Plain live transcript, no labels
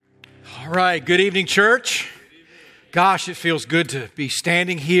All right, good evening, church. Gosh, it feels good to be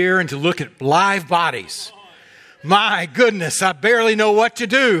standing here and to look at live bodies. My goodness, I barely know what to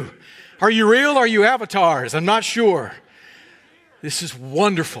do. Are you real or are you avatars? I'm not sure. This is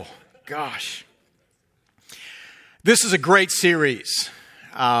wonderful. Gosh. This is a great series.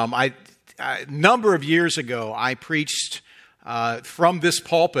 A number of years ago, I preached from this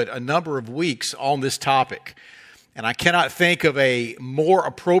pulpit a number of weeks on this topic. And I cannot think of a more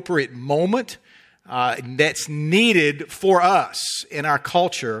appropriate moment that's needed for us in our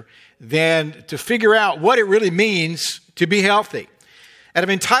culture than to figure out what it really means to be healthy. And I've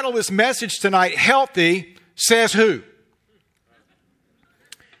entitled this message tonight, Healthy Says Who?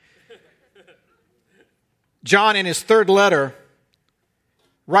 John, in his third letter,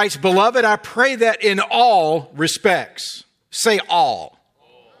 writes, "Beloved, I pray that in all respects," say all,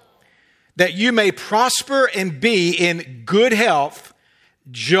 "that you may prosper and be in good health,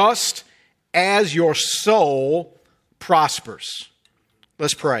 just as your soul prospers."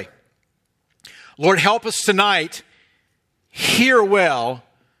 Let's pray. Lord, help us tonight hear well,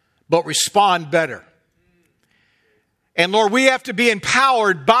 but respond better. And Lord, we have to be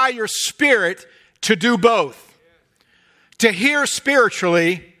empowered by your Spirit to do both. To hear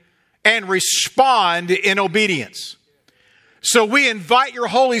spiritually and respond in obedience. So we invite your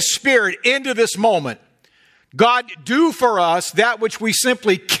Holy Spirit into this moment. God, do for us that which we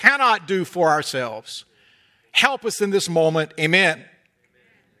simply cannot do for ourselves. Help us in this moment. Amen.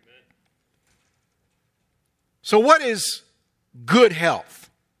 So what is good health?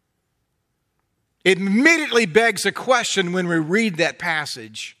 It immediately begs a question when we read that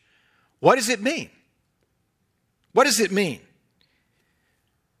passage. What does it mean? What does it mean?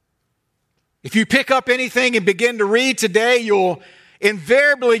 If you pick up anything and begin to read today, you'll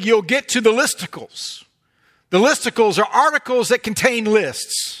invariably get to the listicles. The listicles are articles that contain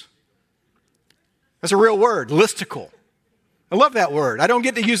lists. That's a real word, listicle. I love that word. I don't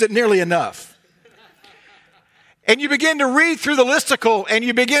get to use it nearly enough. And you begin to read through the listicle and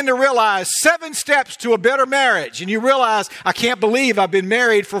you begin to realize 7 steps to a better marriage. And you realize, I can't believe I've been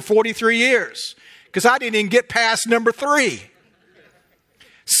married for 43 years because I didn't even get past number 3.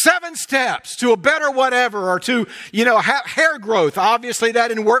 7 steps to a better whatever, or to, hair growth. Obviously, that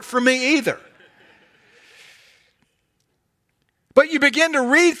didn't work for me either. But you begin to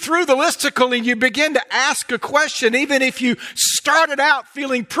read through the listicle and you begin to ask a question. Even if you started out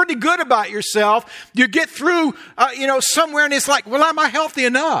feeling pretty good about yourself, you get through, somewhere and it's like, well, am I healthy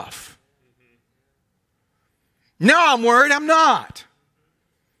enough? Now I'm worried I'm not.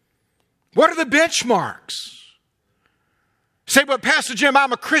 What are the benchmarks? Say, but Pastor Jim,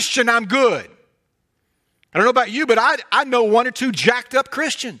 I'm a Christian, I'm good. I don't know about you, but I know 1 or 2 jacked up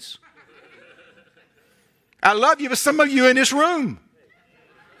Christians. I love you, but some of you in this room.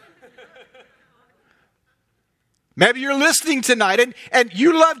 Maybe you're listening tonight and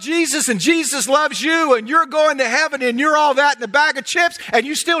you love Jesus and Jesus loves you and you're going to heaven and you're all that in a bag of chips and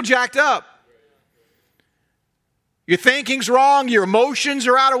you still jacked up. Your thinking's wrong, your emotions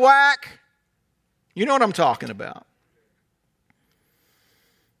are out of whack. You know what I'm talking about.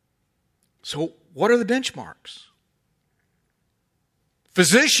 So what are the benchmarks?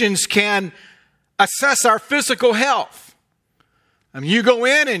 Physicians can assess our physical health. I mean, you go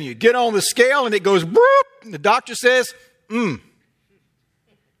in and you get on the scale and it goes boop, and the doctor says, Let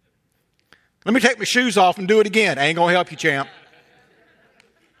me take my shoes off and do it again. I ain't going to help you, champ.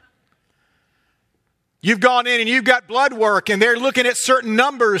 You've gone in and you've got blood work and they're looking at certain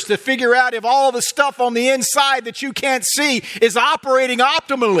numbers to figure out if all the stuff on the inside that you can't see is operating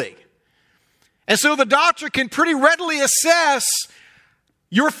optimally. And so the doctor can pretty readily assess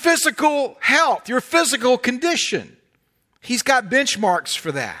your physical health, your physical condition. He's got benchmarks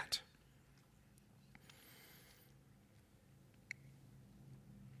for that.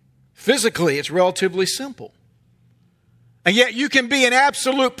 Physically, it's relatively simple. And yet you can be in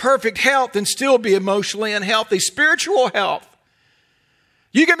absolute perfect health and still be emotionally unhealthy. Spiritual health.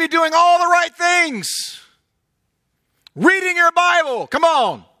 You can be doing all the right things. Reading your Bible. Come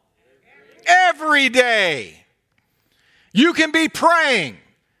on. Every day. You can be praying.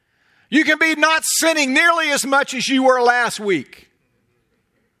 You can be not sinning nearly as much as you were last week.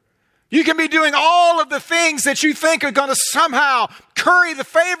 You can be doing all of the things that you think are going to somehow curry the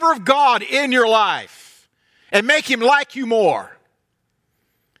favor of God in your life and make Him like you more.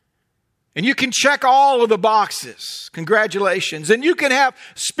 And you can check all of the boxes. Congratulations. And you can have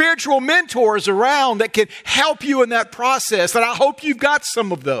spiritual mentors around that can help you in that process. And I hope you've got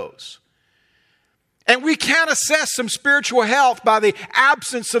some of those. And we can't assess some spiritual health by the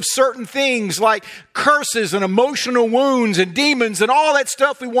absence of certain things like curses and emotional wounds and demons and all that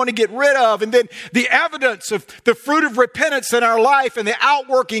stuff we want to get rid of. And then the evidence of the fruit of repentance in our life and the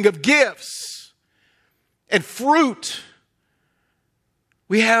outworking of gifts and fruit.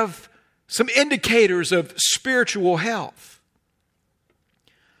 We have some indicators of spiritual health.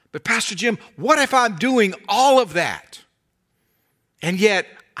 But Pastor Jim, what if I'm doing all of that and yet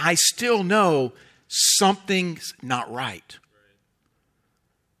I still know something's not right?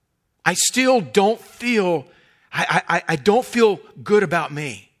 I still don't feel, I don't feel good about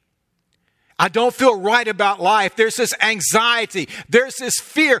me. I don't feel right about life. There's this anxiety. There's this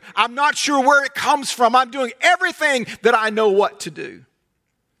fear. I'm not sure where it comes from. I'm doing everything that I know what to do.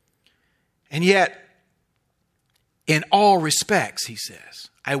 And yet, in all respects, he says,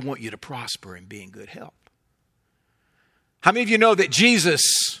 I want you to prosper and be in good health. How many of you know that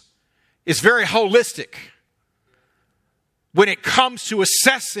Jesus is very holistic when it comes to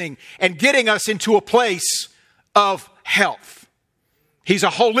assessing and getting us into a place of health? He's a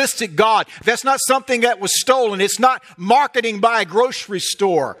holistic God. That's not something that was stolen. It's not marketing by a grocery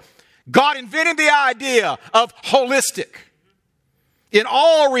store. God invented the idea of holistic in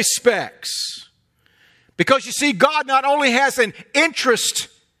all respects. Because you see, God not only has an interest,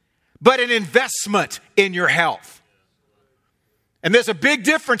 but an investment in your health. And there's a big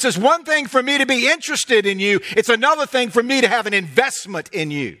difference. It's one thing for me to be interested in you. It's another thing for me to have an investment in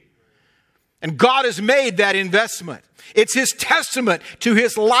you. And God has made that investment. It's His testament to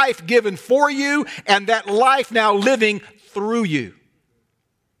His life given for you and that life now living through you.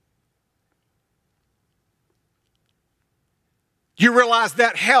 You realize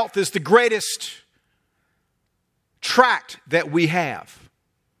that health is the greatest tract that we have.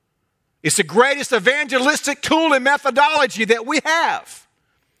 It's the greatest evangelistic tool and methodology that we have.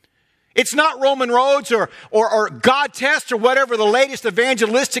 It's not Roman roads or God test or whatever the latest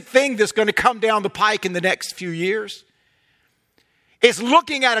evangelistic thing that's going to come down the pike in the next few years. It's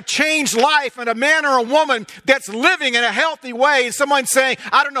looking at a changed life and a man or a woman that's living in a healthy way. And someone saying,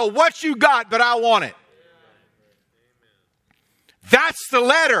 I don't know what you got, but I want it. That's the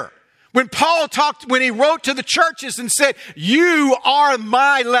letter. When he wrote to the churches and said, you are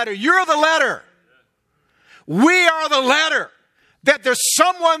my letter. You're the letter. We are the letter. That there's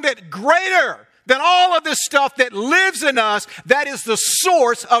someone that greater than all of this stuff that lives in us, that is the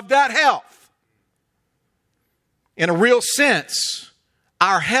source of that health. In a real sense,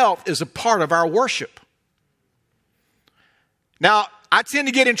 our health is a part of our worship. Now, I tend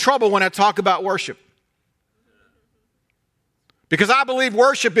to get in trouble when I talk about worship. Because I believe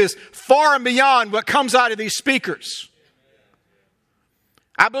worship is far and beyond what comes out of these speakers.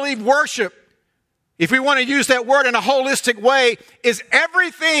 I believe worship, if we want to use that word in a holistic way, is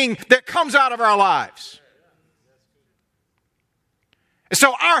everything that comes out of our lives. And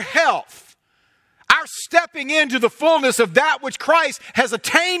so our health, our stepping into the fullness of that which Christ has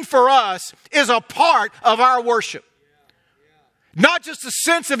attained for us is a part of our worship. Not just a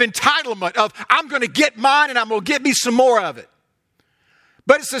sense of entitlement of, I'm going to get mine and I'm going to get me some more of it.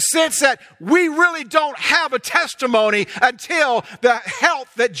 But it's a sense that we really don't have a testimony until the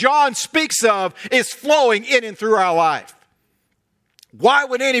health that John speaks of is flowing in and through our life. Why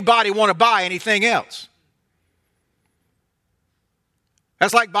would anybody want to buy anything else?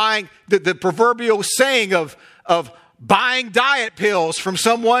 That's like buying the proverbial saying of buying diet pills from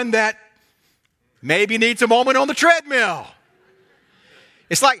someone that maybe needs a moment on the treadmill.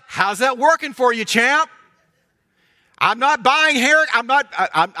 It's like, how's that working for you, champ? I'm not buying hair. I'm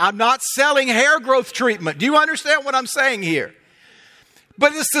not selling hair growth treatment. Do you understand what I'm saying here?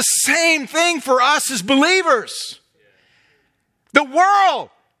 But it's the same thing for us as believers. The world,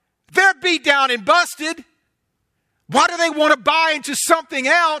 they're beat down and busted. Why do they want to buy into something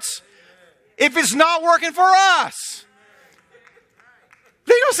else if it's not working for us?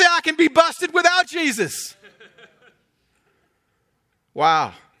 They don't say I can be busted without Jesus.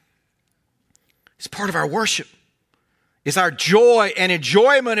 Wow. It's part of our worship. It's our joy and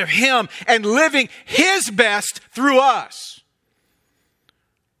enjoyment of Him and living His best through us.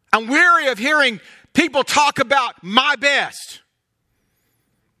 I'm weary of hearing people talk about my best.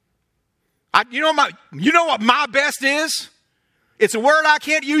 You know what my best is? It's a word I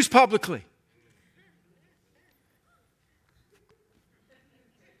can't use publicly.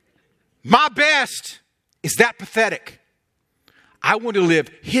 My best is that pathetic. I want to live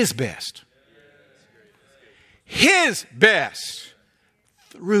His best. His best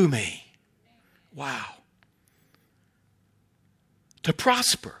through me. Wow. To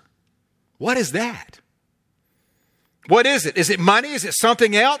prosper. What is that? What is it? Is it money? Is it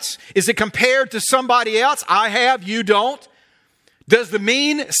something else? Is it compared to somebody else? I have, you don't. Does the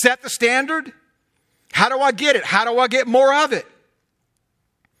mean set the standard? How do I get it? How do I get more of it?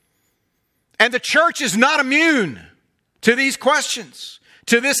 And the church is not immune to these questions,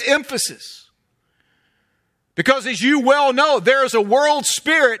 to this emphasis. Because as you well know, there is a world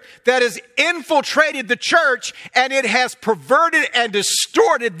spirit that has infiltrated the church, and it has perverted and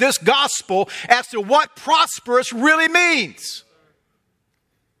distorted this gospel as to what prosperous really means.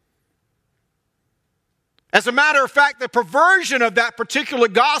 As a matter of fact, the perversion of that particular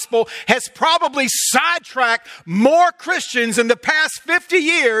gospel has probably sidetracked more Christians in the past 50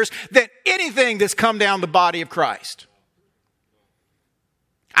 years than anything that's come down the body of Christ.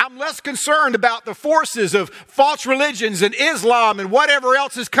 I'm less concerned about the forces of false religions and Islam and whatever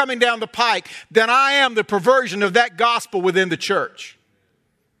else is coming down the pike than I am the perversion of that gospel within the church.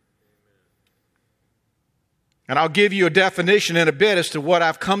 And I'll give you a definition in a bit as to what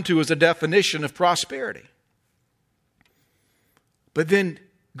I've come to as a definition of prosperity. But then,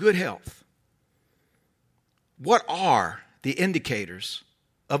 good health. What are the indicators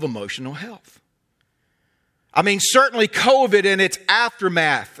of emotional health? I mean, certainly COVID and its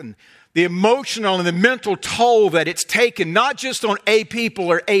aftermath and the emotional and the mental toll that it's taken, not just on a people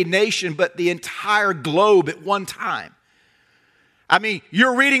or a nation, but the entire globe at one time. I mean,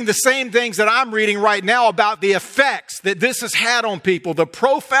 you're reading the same things that I'm reading right now about the effects that this has had on people, the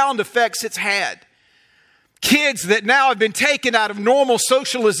profound effects it's had. Kids that now have been taken out of normal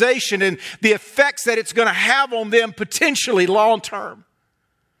socialization and the effects that it's going to have on them potentially long term.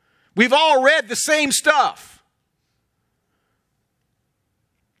 We've all read the same stuff.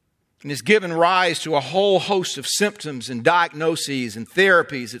 And it's given rise to a whole host of symptoms and diagnoses and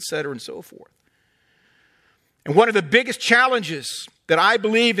therapies, et cetera, and so forth. And one of the biggest challenges that I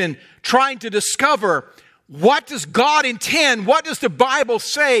believe in trying to discover, what does God intend? What does the Bible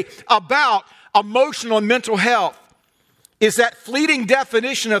say about emotional and mental health? Is that fleeting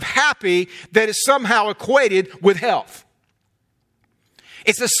definition of happy that is somehow equated with health.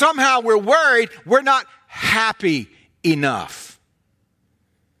 It's that somehow we're worried we're not happy enough.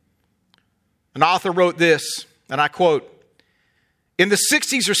 An author wrote this, and I quote, "In the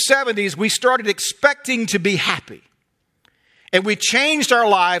 60s or 70s, we started expecting to be happy. And we changed our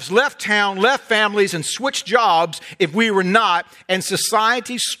lives, left town, left families, and switched jobs if we were not, and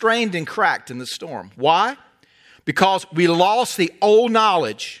society strained and cracked in the storm. Why? Because we lost the old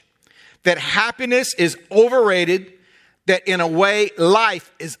knowledge that happiness is overrated, that in a way,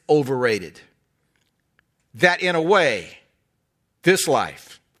 life is overrated. That in a way, this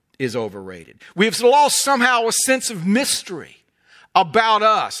life is overrated. We've lost somehow a sense of mystery about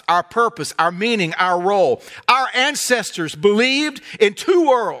us, our purpose, our meaning, our role. Our ancestors believed in two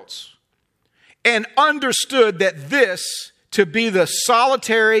worlds and understood that this to be the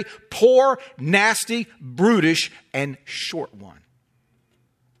solitary, poor, nasty, brutish, and short one.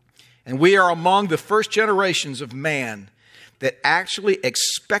 And we are among the first generations of man that actually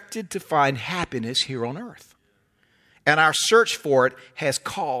expected to find happiness here on earth. And our search for it has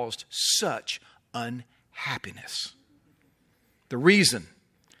caused such unhappiness. The reason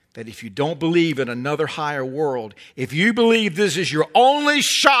that if you don't believe in another higher world, if you believe this is your only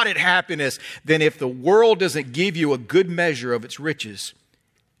shot at happiness, then if the world doesn't give you a good measure of its riches,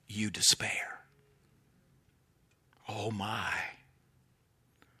 you despair. Oh my.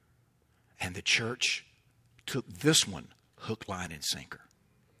 And the church took this one hook, line, and sinker.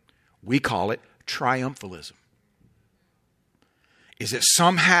 We call it triumphalism. Is that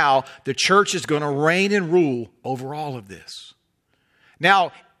somehow the church is going to reign and rule over all of this.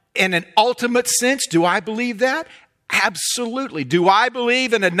 Now, in an ultimate sense, do I believe that? Absolutely. Do I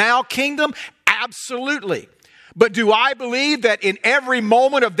believe in a now kingdom? Absolutely. But do I believe that in every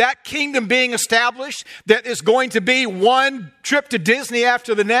moment of that kingdom being established, that is going to be one trip to Disney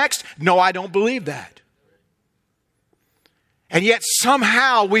after the next? No, I don't believe that. And yet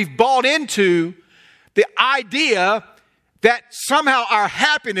somehow we've bought into the idea that somehow our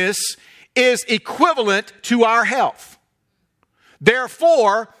happiness is equivalent to our health.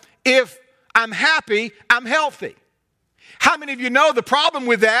 Therefore, if I'm happy, I'm healthy. How many of you know the problem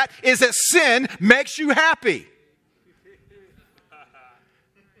with that is that sin makes you happy?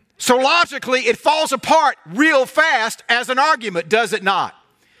 So logically, it falls apart real fast as an argument, does it not?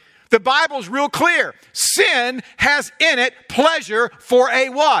 The Bible's real clear. Sin has in it pleasure for a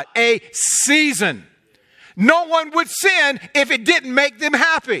what? A season. No one would sin if it didn't make them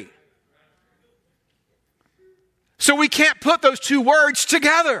happy. So we can't put those two words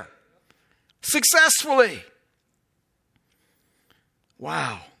together successfully.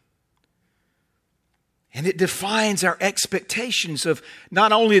 Wow. And it defines our expectations of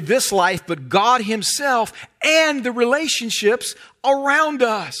not only this life, but God Himself and the relationships around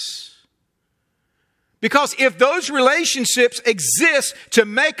us. Because if those relationships exist to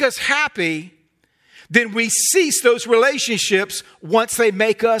make us happy, then we cease those relationships once they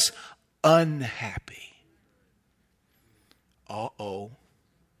make us unhappy. Uh-oh.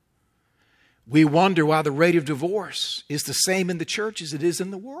 We wonder why the rate of divorce is the same in the church as it is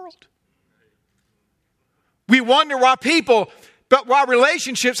in the world. We wonder why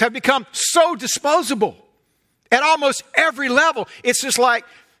relationships have become so disposable at almost every level. It's just like,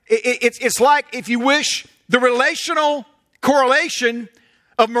 it's like, if you wish, the relational correlation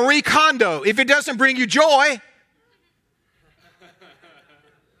of Marie Kondo. If it doesn't bring you joy,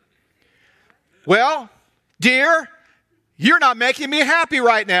 well, dear, you're not making me happy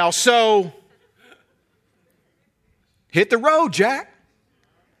right now, so hit the road, Jack.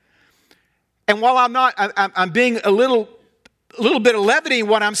 And while I'm being a little bit of levity in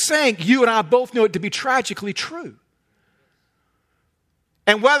what I'm saying, you and I both know it to be tragically true.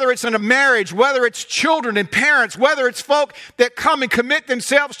 And whether it's in a marriage, whether it's children and parents, whether it's folk that come and commit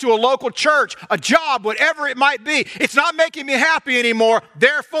themselves to a local church, a job, whatever it might be, it's not making me happy anymore.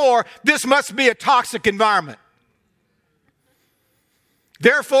 Therefore, this must be a toxic environment.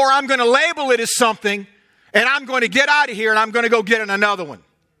 Therefore, I'm going to label it as something, and I'm going to get out of here, and I'm going to go get in another one.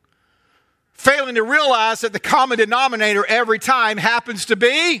 Failing to realize that the common denominator every time happens to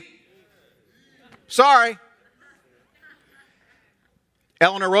be, sorry.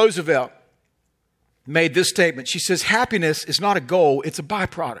 Eleanor Roosevelt made this statement. She says, happiness is not a goal, it's a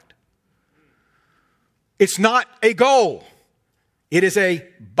byproduct. It's not a goal, it is a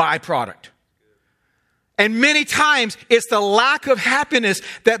byproduct. And many times it's the lack of happiness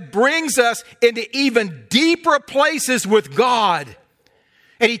that brings us into even deeper places with God.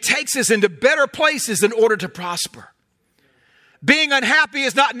 And He takes us into better places in order to prosper. Being unhappy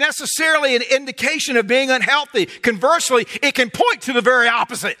is not necessarily an indication of being unhealthy. Conversely, it can point to the very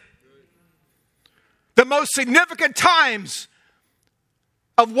opposite. The most significant times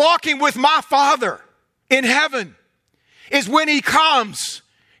of walking with my Father in heaven is when He comes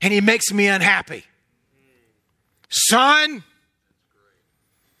and He makes me unhappy. Son,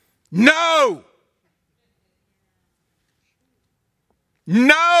 no.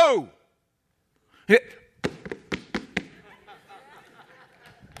 No.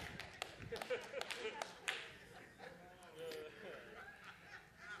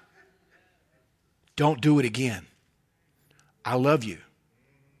 Don't do it again. I love you.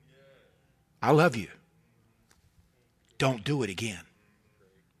 I love you. Don't do it again.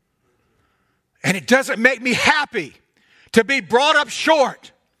 And it doesn't make me happy to be brought up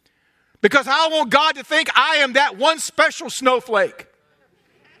short, because I want God to think I am that one special snowflake.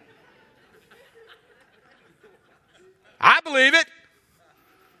 I believe it.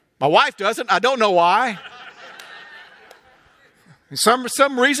 My wife doesn't. I don't know why. For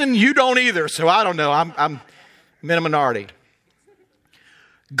some reason you don't either, so I don't know. I'm in a minority.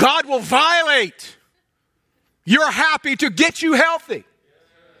 God will violate your happy to get you healthy.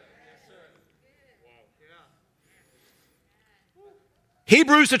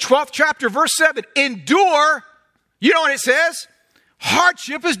 Hebrews the 12th chapter, verse 7. Endure, you know what it says?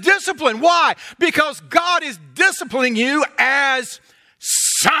 Hardship is discipline. Why? Because God is disciplining you as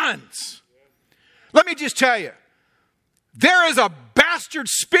sons. Let me just tell you, there is a bastard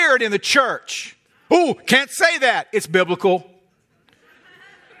spirit in the church. Ooh, can't say that. It's biblical.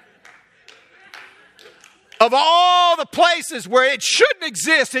 Of all the places where it shouldn't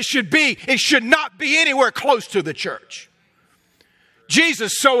exist, it should not be anywhere close to the church.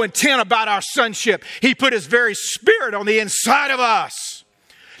 Jesus, so intent about our sonship, He put His very Spirit on the inside of us,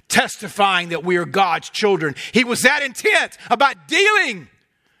 testifying that we are God's children. He was that intent about dealing.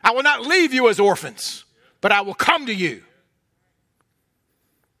 I will not leave you as orphans, but I will come to you.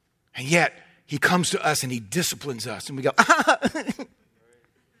 And yet, He comes to us and He disciplines us. And we go,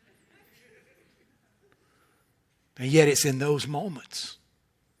 And yet it's in those moments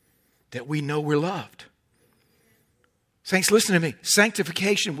that we know we're loved. Saints, listen to me.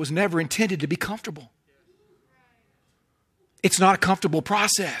 Sanctification was never intended to be comfortable. It's not a comfortable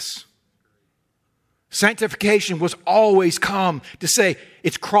process. Sanctification was always come to say,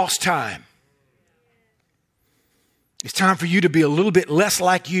 it's cross time. It's time for you to be a little bit less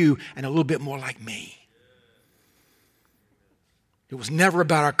like you and a little bit more like me. It was never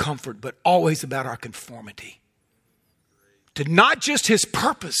about our comfort, but always about our conformity. To not just His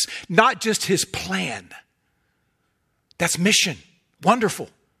purpose, not just His plan. That's mission. Wonderful.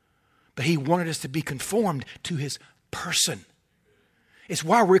 But He wanted us to be conformed to His person. It's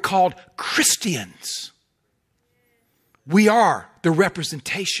why we're called Christians. We are the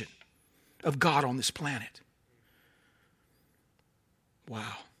representation of God on this planet.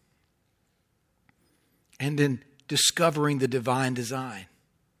 Wow. And then discovering the divine design.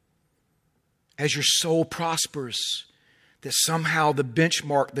 As your soul prospers, that somehow the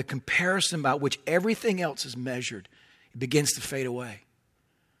benchmark, the comparison by which everything else is measured, it begins to fade away.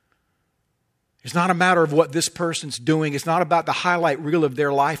 It's not a matter of what this person's doing. It's not about the highlight reel of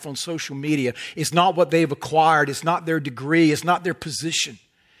their life on social media. It's not what they've acquired. It's not their degree. It's not their position.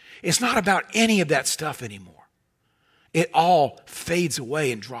 It's not about any of that stuff anymore. It all fades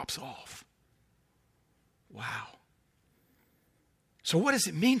away and drops off. Wow. So what does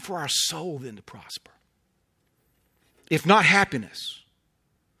it mean for our soul then to prosper? If not happiness.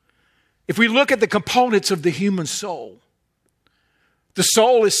 If we look at the components of the human soul, the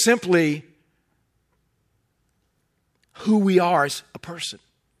soul is simply who we are as a person.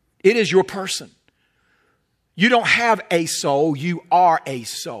 It is your person. You don't have a soul, you are a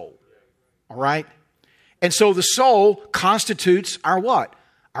soul. All right? And so the soul constitutes our what?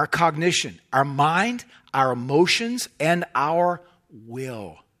 Our cognition, our mind, our emotions, and our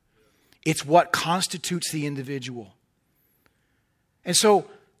will. It's what constitutes the individual. And so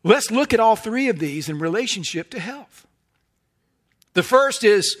let's look at all three of these in relationship to health. The first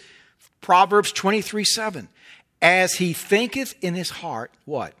is Proverbs 23:7. As he thinketh in his heart,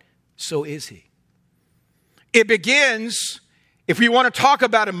 what? So is he. It begins, if we want to talk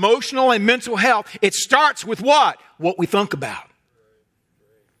about emotional and mental health, it starts with what? What we think about.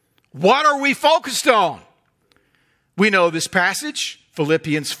 What are we focused on? We know this passage,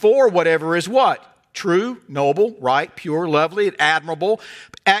 Philippians 4, whatever is what? True, noble, right, pure, lovely, admirable,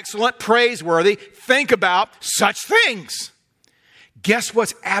 excellent, praiseworthy. Think about such things. Guess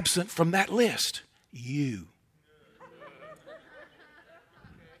what's absent from that list? You.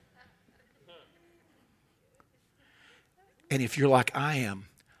 And if you're like I am,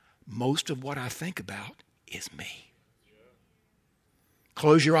 most of what I think about is me.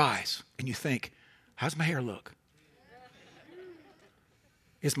 Close your eyes and you think, how's my hair look?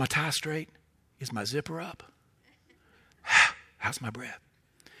 Is my tie straight? Is my zipper up? How's my breath?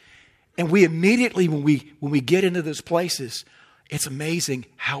 And we immediately, when we get into those places, it's amazing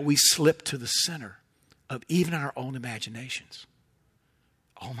how we slip to the center of even our own imaginations.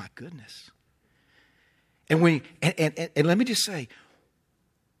 Oh my goodness. And let me just say,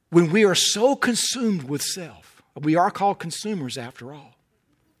 when we are so consumed with self, we are called consumers after all,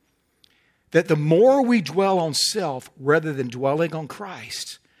 that the more we dwell on self rather than dwelling on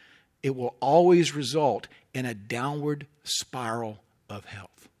Christ, it will always result in a downward spiral of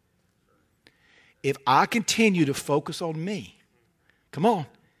health. If I continue to focus on me, come on,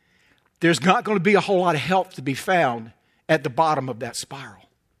 there's not going to be a whole lot of health to be found at the bottom of that spiral.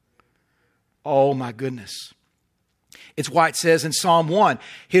 Oh my goodness. It's why it says in Psalm 1,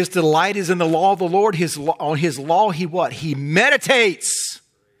 his delight is in the law of the Lord. On his law he what? He meditates.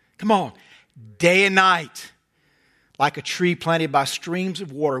 Come on. Day and night. Like a tree planted by streams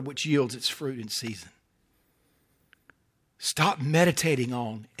of water which yields its fruit in season. Stop meditating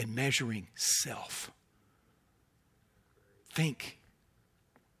on and measuring self. Think.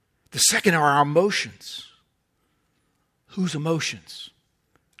 The second are our emotions. Whose emotions?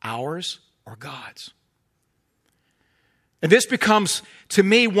 Ours or God's? And this becomes, to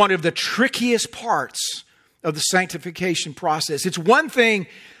me, one of the trickiest parts of the sanctification process. It's one thing,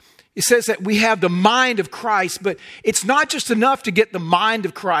 it says that we have the mind of Christ, but it's not just enough to get the mind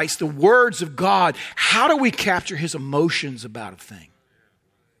of Christ, the words of God. How do we capture his emotions about a thing?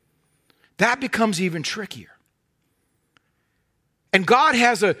 That becomes even trickier. And God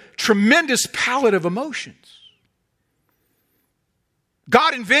has a tremendous palette of emotions.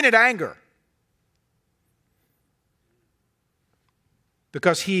 God invented anger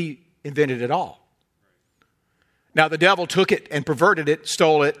because he invented it all. Now, the devil took it and perverted it,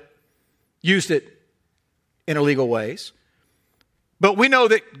 stole it, used it in illegal ways. But we know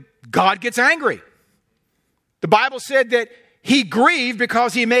that God gets angry. The Bible said that he grieved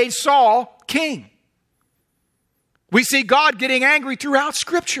because he made Saul king. We see God getting angry throughout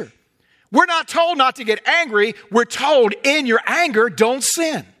Scripture. We're not told not to get angry. We're told in your anger, don't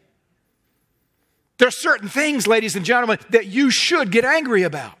sin. There are certain things, ladies and gentlemen, that you should get angry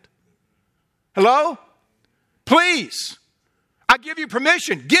about. Hello? Please. I give you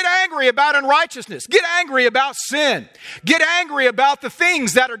permission. Get angry about unrighteousness. Get angry about sin. Get angry about the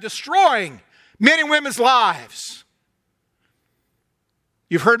things that are destroying men and women's lives.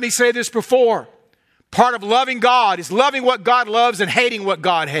 You've heard me say this before. Part of loving God is loving what God loves and hating what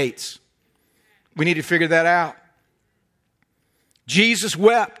God hates. We need to figure that out. Jesus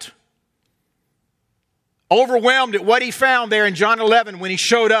wept overwhelmed at what he found there in John 11 when he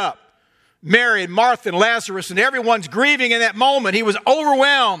showed up. Mary and Martha and Lazarus and everyone's grieving in that moment. He was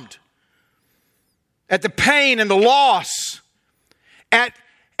overwhelmed at the pain and the loss. And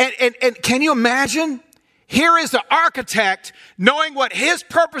can you imagine? Here is the architect, knowing what his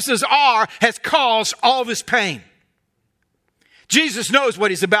purposes are, has caused all this pain. Jesus knows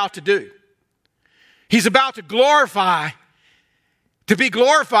what he's about to do. He's about to be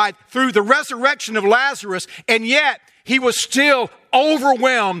glorified through the resurrection of Lazarus, and yet he was still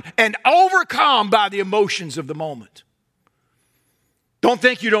overwhelmed and overcome by the emotions of the moment. Don't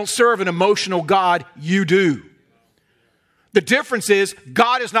think you don't serve an emotional God. You do. The difference is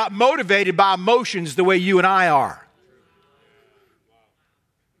God is not motivated by emotions the way you and I are.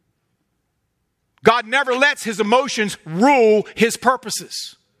 God never lets his emotions rule his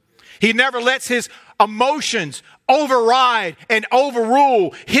purposes. He never lets his emotions override and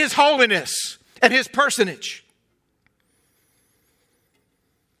overrule his holiness and his personage.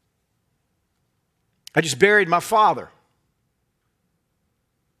 I just buried my father.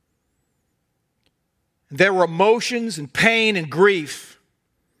 There were emotions and pain and grief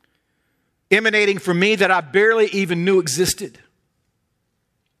emanating from me that I barely even knew existed.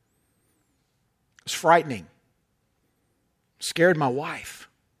 It was frightening. It scared my wife.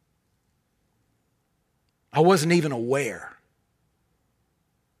 I wasn't even aware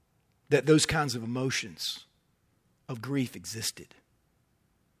that those kinds of emotions of grief existed.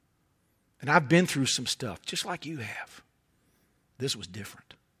 And I've been through some stuff, just like you have. This was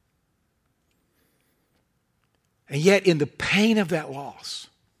different. And yet, in the pain of that loss,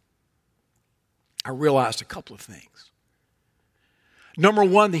 I realized a couple of things. Number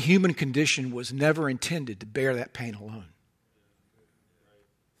one, the human condition was never intended to bear that pain alone.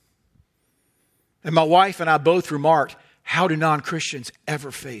 And my wife and I both remarked, how do non-Christians ever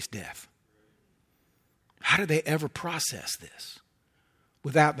face death? How do they ever process this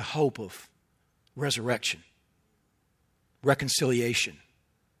without the hope of resurrection, reconciliation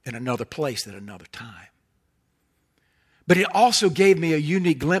in another place at another time? But it also gave me a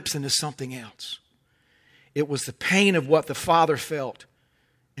unique glimpse into something else. It was the pain of what the Father felt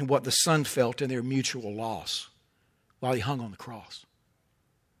and what the Son felt in their mutual loss while he hung on the cross.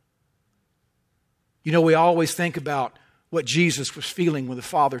 You know, we always think about what Jesus was feeling when the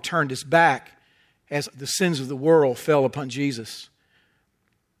Father turned his back as the sins of the world fell upon Jesus.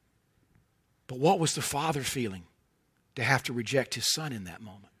 But what was the Father feeling to have to reject his Son in that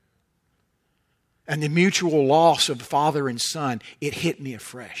moment? And the mutual loss of Father and Son, it hit me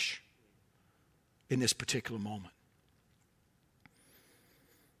afresh in this particular moment.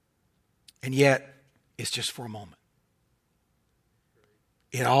 And yet, it's just for a moment.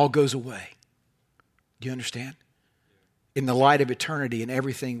 It all goes away. Do you understand? In the light of eternity and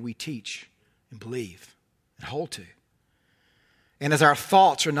everything we teach and believe and hold to. And as our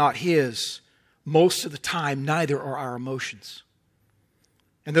thoughts are not his, most of the time, neither are our emotions.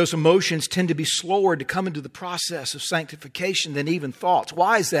 And those emotions tend to be slower to come into the process of sanctification than even thoughts.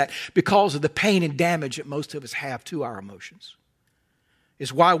 Why is that? Because of the pain and damage that most of us have to our emotions.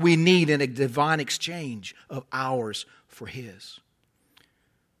 It's why we need a divine exchange of ours for his.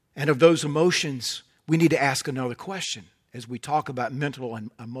 And of those emotions, we need to ask another question as we talk about mental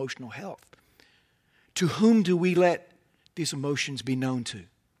and emotional health. To whom do we let these emotions be known to?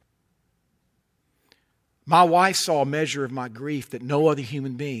 My wife saw a measure of my grief that no other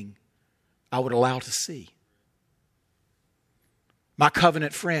human being I would allow to see. My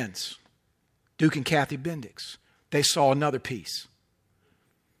covenant friends, Duke and Kathy Bendix, they saw another piece.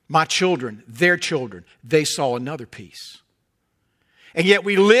 My children, their children, they saw another piece. And yet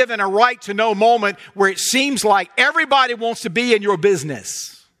we live in a right to know moment where it seems like everybody wants to be in your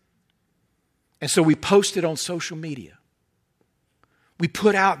business. And so we post it on social media. We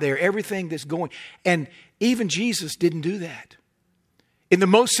put out there everything that's going. And even Jesus didn't do that. In the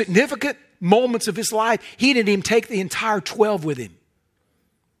most significant moments of his life, he didn't even take the entire 12 with him.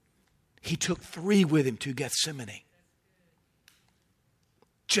 He took 3 with him to Gethsemane.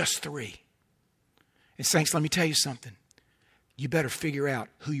 Just 3. And saints, let me tell you something. You better figure out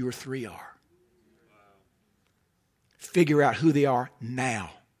who your 3 are. Figure out who they are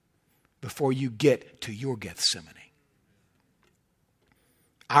now before you get to your Gethsemane.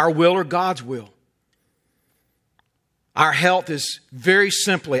 Our will or God's will. Our health is very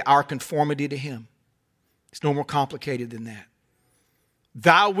simply our conformity to him. It's no more complicated than that.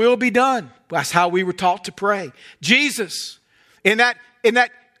 Thy will be done. That's how we were taught to pray. Jesus, in that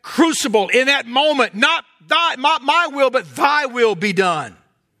crucible, in that moment, not my will, but thy will be done.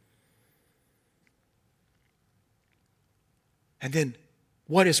 And then,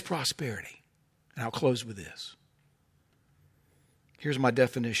 what is prosperity? And I'll close with this. Here's my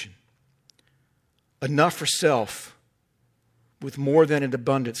definition. Enough for self with more than an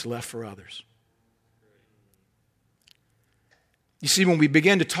abundance left for others. You see, when we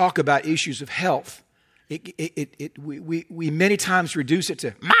begin to talk about issues of health, we many times reduce it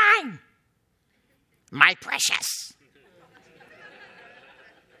to mine, my precious.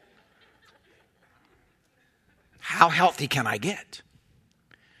 How healthy can I get?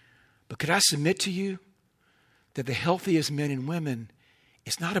 But could I submit to you that the healthiest men and women,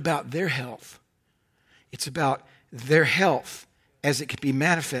 it's not about their health. It's about their health as it can be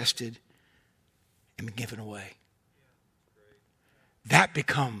manifested and given away. That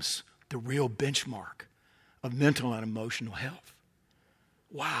becomes the real benchmark of mental and emotional health.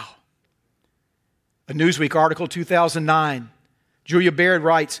 Wow. A Newsweek article, 2009, Julia Baird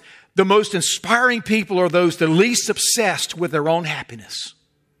writes, the most inspiring people are those the least obsessed with their own happiness,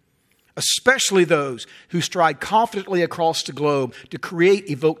 especially those who stride confidently across the globe to create,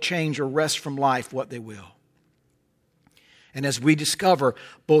 evoke change, or wrest from life what they will. And as we discover,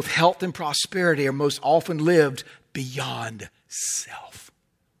 both health and prosperity are most often lived beyond self.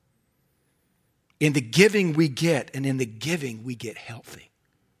 In the giving we get, and in the giving we get healthy.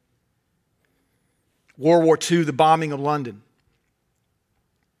 World War II, the bombing of London.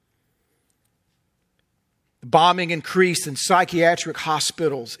 The bombing increased and psychiatric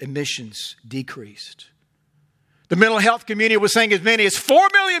hospitals admissions decreased. The mental health community was saying as many as 4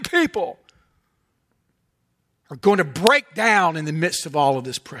 million people are going to break down in the midst of all of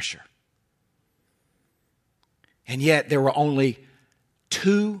this pressure. And yet there were only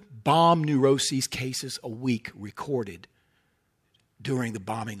 2 bomb neuroses cases a week recorded during the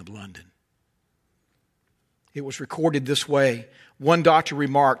bombing of London. It was recorded this way. One doctor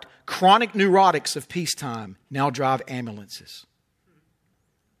remarked, chronic neurotics of peacetime now drive ambulances.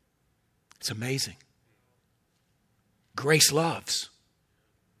 It's amazing. Grace loves.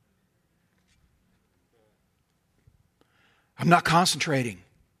 I'm not concentrating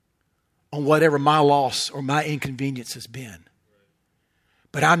on whatever my loss or my inconvenience has been.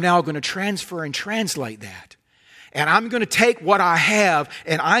 But I'm now going to transfer and translate that. And I'm going to take what I have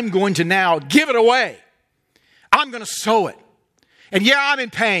and I'm going to now give it away. I'm going to sow it. And yeah, I'm in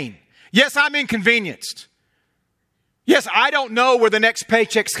pain. Yes, I'm inconvenienced. Yes, I don't know where the next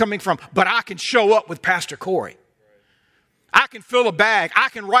paycheck's coming from, but I can show up with Pastor Corey. I can fill a bag. I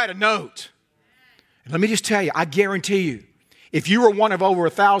can write a note. And let me just tell you, I guarantee you, if you were one of over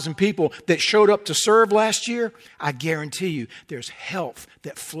 1,000 people that showed up to serve last year, I guarantee you there's health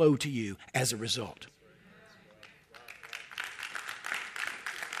that flowed to you as a result.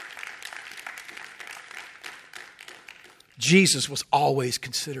 Jesus was always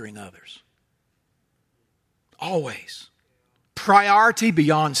considering others. Always. Priority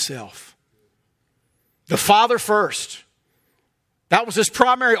beyond self. The Father first. That was his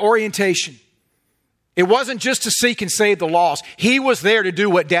primary orientation. It wasn't just to seek and save the lost. He was there to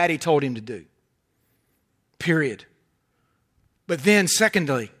do what Daddy told him to do. Period. But then,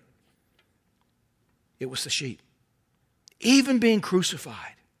 secondly, it was the sheep. Even being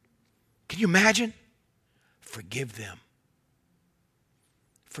crucified. Can you imagine? Forgive them.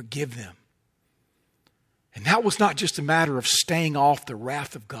 Forgive them. And that was not just a matter of staying off the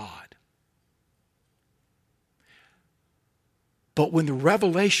wrath of God. But when the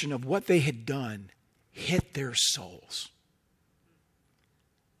revelation of what they had done hit their souls,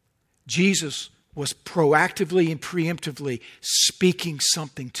 Jesus was proactively and preemptively speaking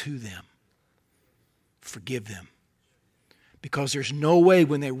something to them. Forgive them. Because there's no way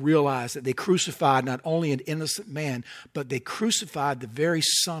when they realized that they crucified not only an innocent man, but they crucified the very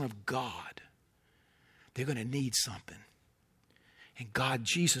Son of God. They're going to need something. And God,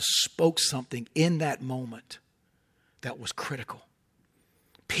 Jesus spoke something in that moment that was critical.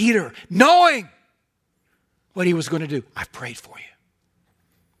 Peter, knowing what he was going to do, I prayed for you.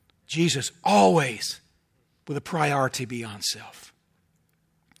 Jesus always with a priority beyond self.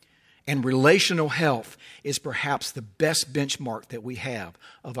 And relational health is perhaps the best benchmark that we have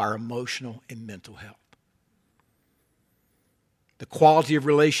of our emotional and mental health. The quality of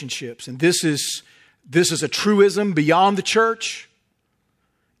relationships, and this is a truism beyond the church,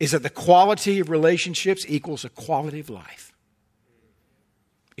 is that the quality of relationships equals a quality of life.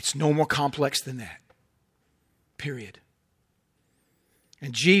 It's no more complex than that. Period.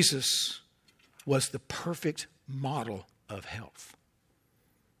 And Jesus was the perfect model of health.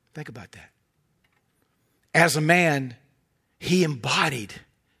 Think about that. As a man, he embodied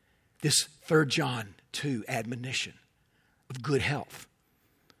this 3 John 2 admonition of good health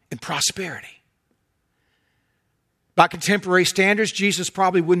and prosperity. By contemporary standards, Jesus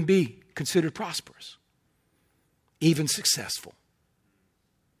probably wouldn't be considered prosperous, even successful.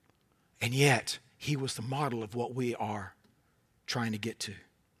 And yet, he was the model of what we are trying to get to.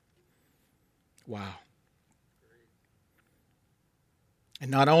 Wow. And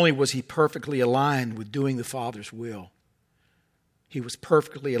not only was he perfectly aligned with doing the Father's will, he was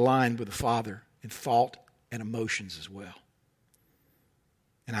perfectly aligned with the Father in thought and emotions as well.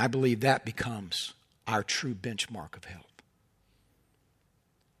 And I believe that becomes our true benchmark of health.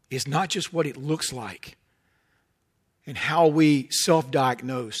 It's not just what it looks like and how we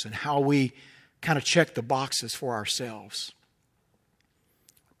self-diagnose and how we kind of check the boxes for ourselves.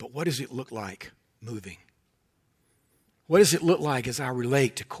 But what does it look like moving? What does it look like as I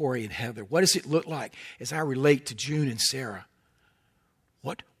relate to Corey and Heather? What does it look like as I relate to June and Sarah?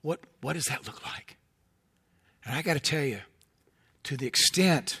 What does that look like? And I got to tell you, to the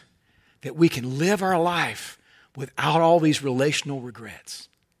extent that we can live our life without all these relational regrets.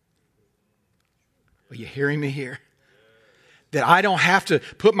 Are you hearing me here? That I don't have to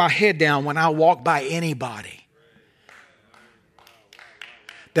put my head down when I walk by anybody.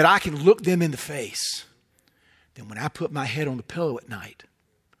 That I can look them in the face. Then when I put my head on the pillow at night,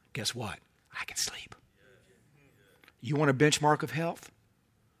 guess what? I can sleep. You want a benchmark of health?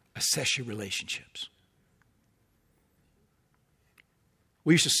 Assess your relationships.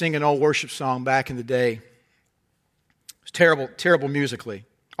 We used to sing an old worship song back in the day. It was terrible musically.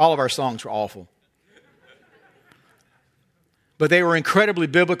 All of our songs were awful. But they were incredibly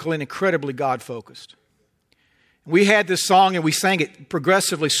biblical and incredibly God-focused. We had this song and we sang it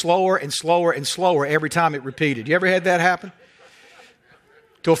progressively slower and slower and slower every time it repeated. You ever had that happen?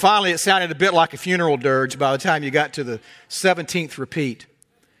 Till finally it sounded a bit like a funeral dirge by the time you got to the 17th repeat.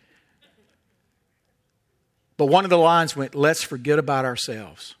 But one of the lines went, let's forget about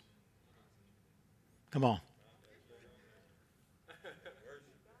ourselves. Come on.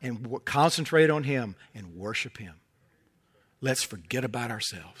 And concentrate on Him and worship Him. Let's forget about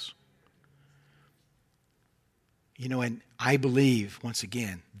ourselves. You know, and I believe, once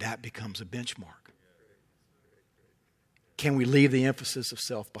again, that becomes a benchmark. Can we leave the emphasis of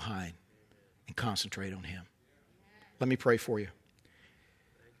self behind and concentrate on Him? Let me pray for you.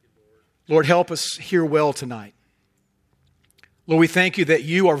 Lord, help us hear well tonight. Lord, we thank you that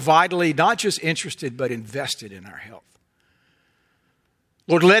you are vitally not just interested, but invested in our health.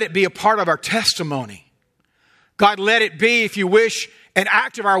 Lord, let it be a part of our testimony. God, let it be, if you wish, an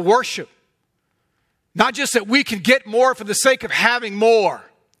act of our worship. Not just that we can get more for the sake of having more,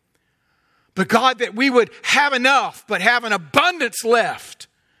 but God, that we would have enough, but have an abundance left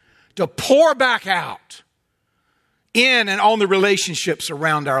to pour back out in and on the relationships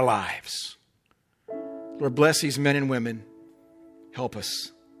around our lives. Lord, bless these men and women. Help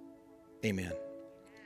us. Amen.